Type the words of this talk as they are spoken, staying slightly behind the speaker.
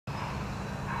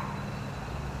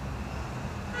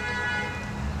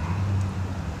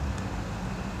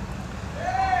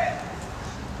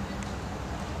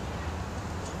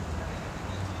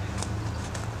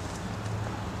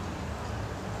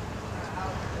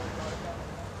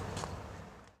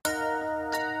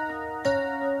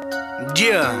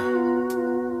Yeah.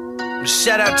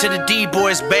 Shout out to the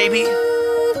D-boys, baby.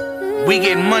 We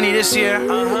getting money this year.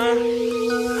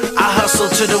 I hustle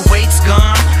till the weight's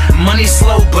gone. Money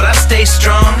slow, but I stay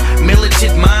strong.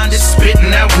 Militant minded,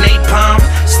 spitting out napalm.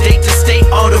 State to state,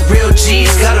 all the real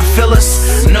G's gotta fill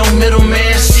us. No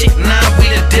middleman shit, nah, we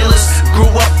the dealers. Grew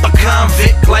up a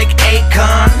convict like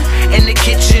Akon. In the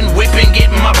kitchen, whipping,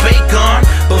 getting my bacon.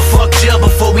 But fuck jail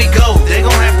before we go, they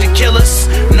gon' have to kill us.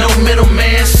 No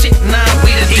middleman shit, nah,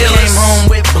 we the dealers. He came home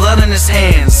with blood in his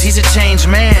hands, he's a changed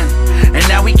man. And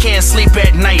now we can't sleep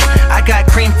at night. I got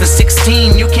cream for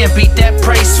 16, you can't beat that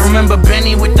price. Remember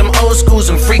Benny with them old schools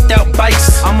and freaked out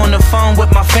bikes. I'm on the phone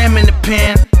with my fam in the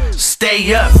pen.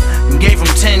 Stay up, gave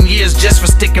him 10 years just for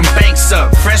sticking banks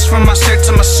up. Fresh from my shirt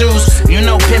to my shoes, you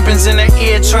know pimpin's in their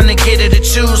ear trying to get her to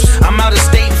choose. I'm out of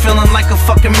state feeling like a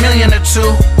fucking million or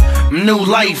two. New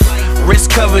life,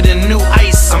 wrist covered in new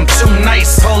ice. I'm too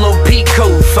nice, polo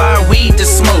peacoat, fire weed to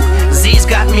smoke. Z's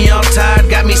got me all tired,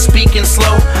 got me speaking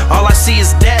slow. All I see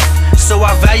is death, so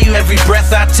I value every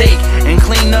breath I take and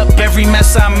clean up every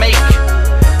mess I make.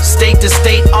 State to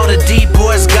state, all the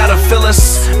D-boys gotta fill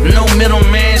us. No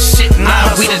middleman shit,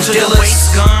 nah, we the dealers. The weight's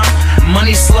gone,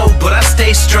 money slow, but I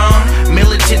stay strong.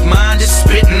 Militant minded,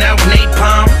 spitting out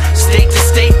napalm. State to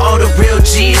state, all the real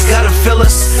G's gotta fill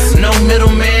us. No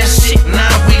middleman shit, nah,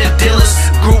 we the dealers.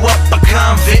 Grew up a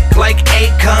convict like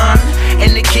Akon.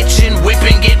 In the kitchen,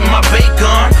 whipping, getting my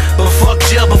bacon. But fuck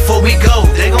jail before we go,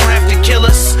 they gon' have to kill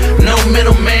us. No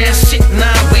middleman shit,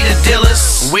 nah, we the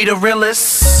dealers. We the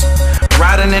realists.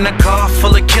 Riding in a car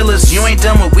full of killers, you ain't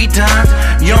done what we done.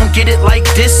 You don't get it like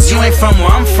this, you ain't from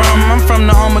where I'm from. I'm from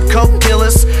the home of coke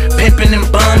dealers, pimping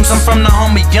and bums. I'm from the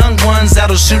home of young ones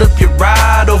that'll shoot up your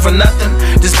ride over nothing.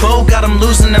 This bow got them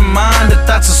losing their mind, the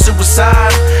thoughts of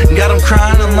suicide got them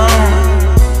crying alone.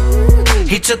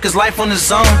 He took his life on his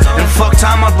own, and fuck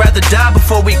time, I'd rather die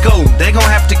before we go. They gon'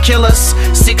 have to kill us.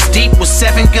 6 deep with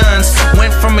 7 guns.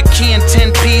 Went from a key and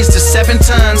 10 P's to 7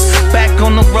 tons. Back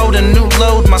on the road, a new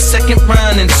load, my second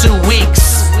run in 2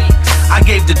 weeks. I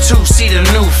gave the 2-seater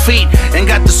new feet, and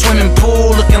got the swimming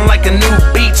pool looking like a new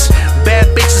beach. Bad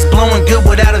bitches blowing good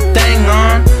without a thing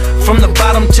on. From the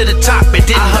bottom to the top, it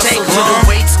didn't take long. The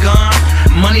weight's gone,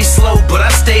 money slow, but I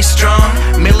stay strong.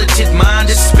 Militant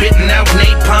minded, spitting out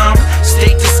napalm.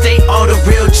 State to state, all the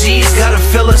real G's gotta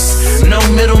fill us. No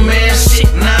middleman shit,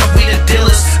 nah, we the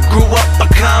dealers. Grew up a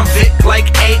convict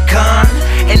like Akon.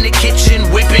 In the kitchen,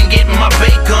 whipping, getting my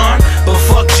bacon. But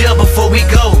fuck jail before we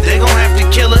go, they gon' have to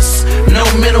kill us. No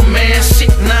middleman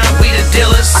shit, nah, we the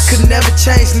dealers. I could never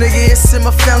change, nigga, it's in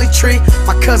my family tree.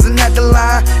 My cousin had the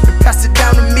line and passed it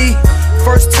down to me.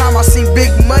 First time I seen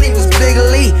big money was Big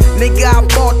Lee. Nigga, I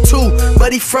bought 2,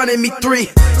 but he fronted me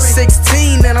 3.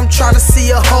 16 and I'm trying to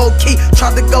see a whole key.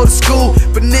 Tried to go to school,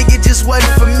 but nigga just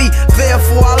wasn't for me.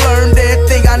 Therefore I learned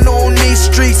everything I know on these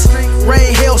streets.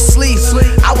 Rain, hail, sleep,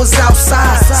 I was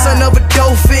outside. Son of a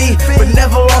dope fiend, but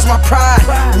never lost my pride.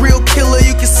 Real killer,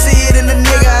 you can see it in the